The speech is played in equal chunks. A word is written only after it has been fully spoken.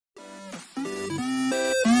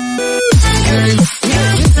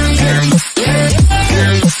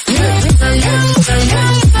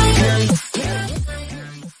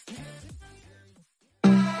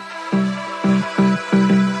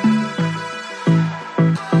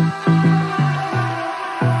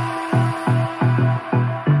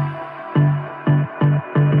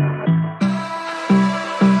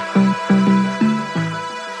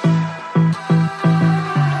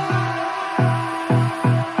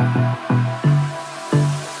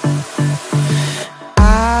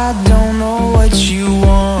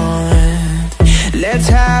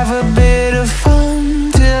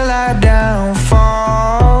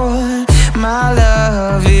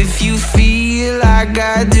feel like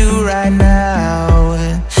I do right now.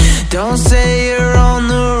 Don't say you're on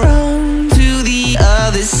the run to the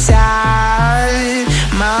other side,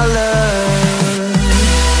 my love.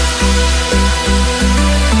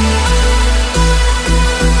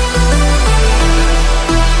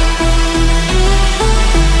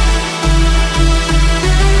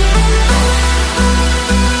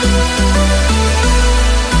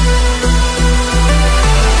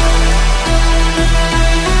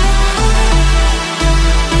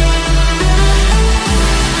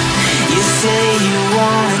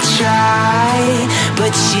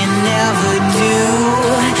 But you never do.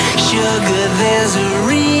 Sugar, there's a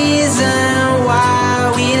reason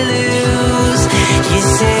why we lose. You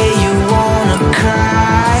say you wanna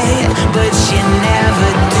cry, but you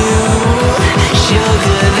never do.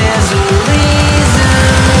 Sugar, there's a reason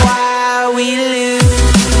why we lose.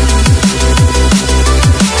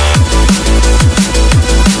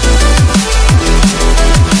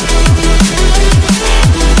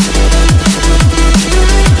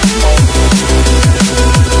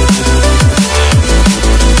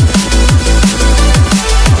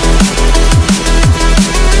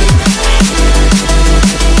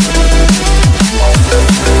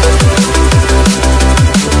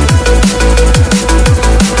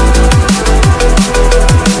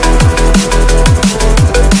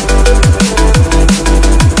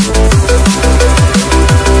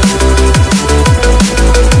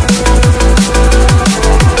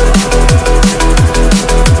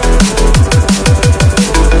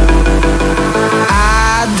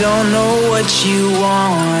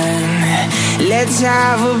 Let's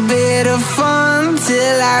have a bit of fun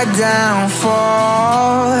till I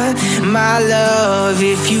downfall, my love.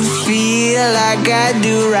 If you feel like I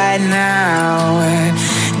do right now,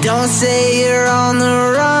 don't say you're on the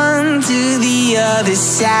run to the other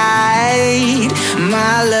side,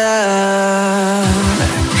 my love.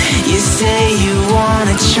 You say you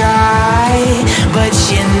wanna try, but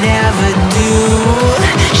you never do.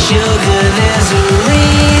 Sugar, there's a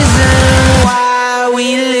reason why we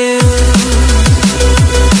lose.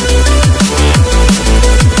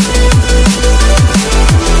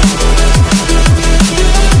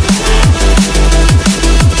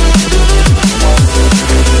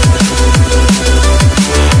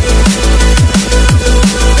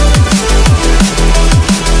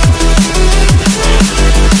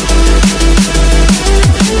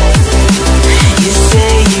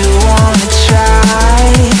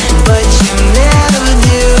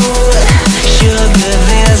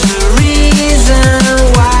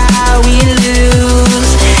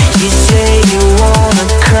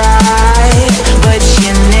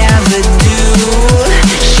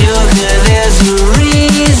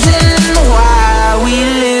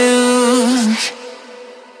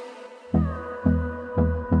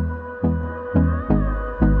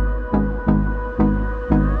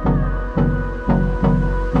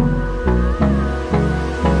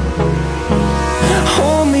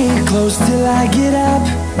 Close till I get up.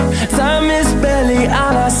 Time is barely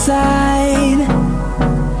on our side.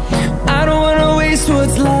 I don't wanna waste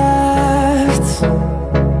what's left.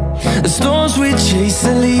 The storms we chase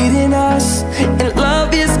are leading us, and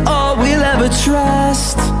love is all we'll ever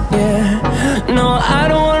trust. Yeah, no, I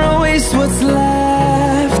don't wanna waste what's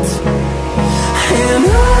left. And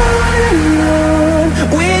on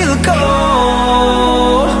we'll go,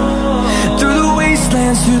 through the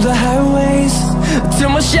wastelands, through the highways, till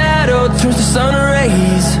my shadow turns to sun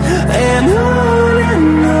rays. And on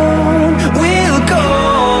we'll go,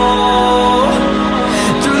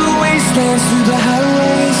 through the wastelands, through the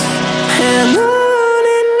highways. And on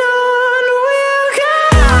we'll go.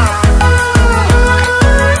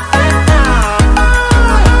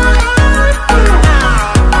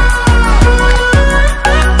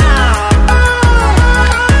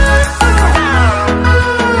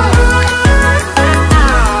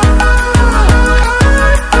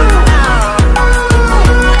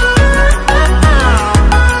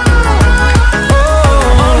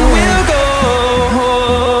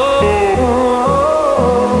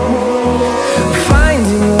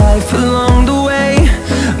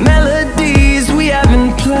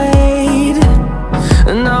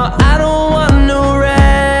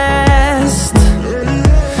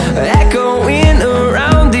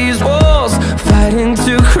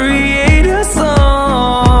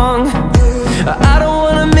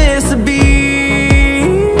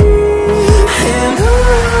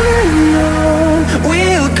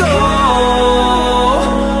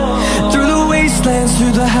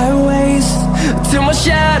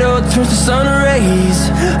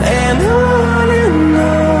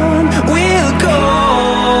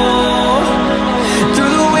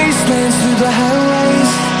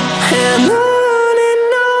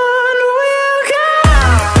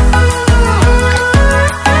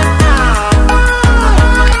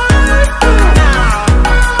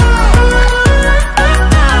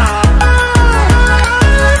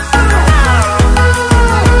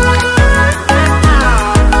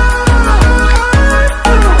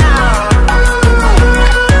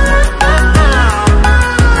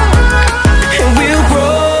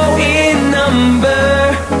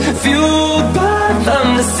 fueled by them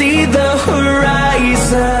to see the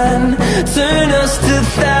horizon, turn us to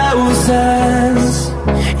thousands,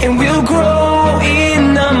 and we'll grow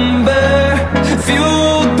in number.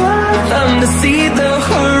 Fueled by them to see the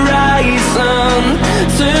horizon,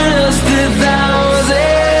 turn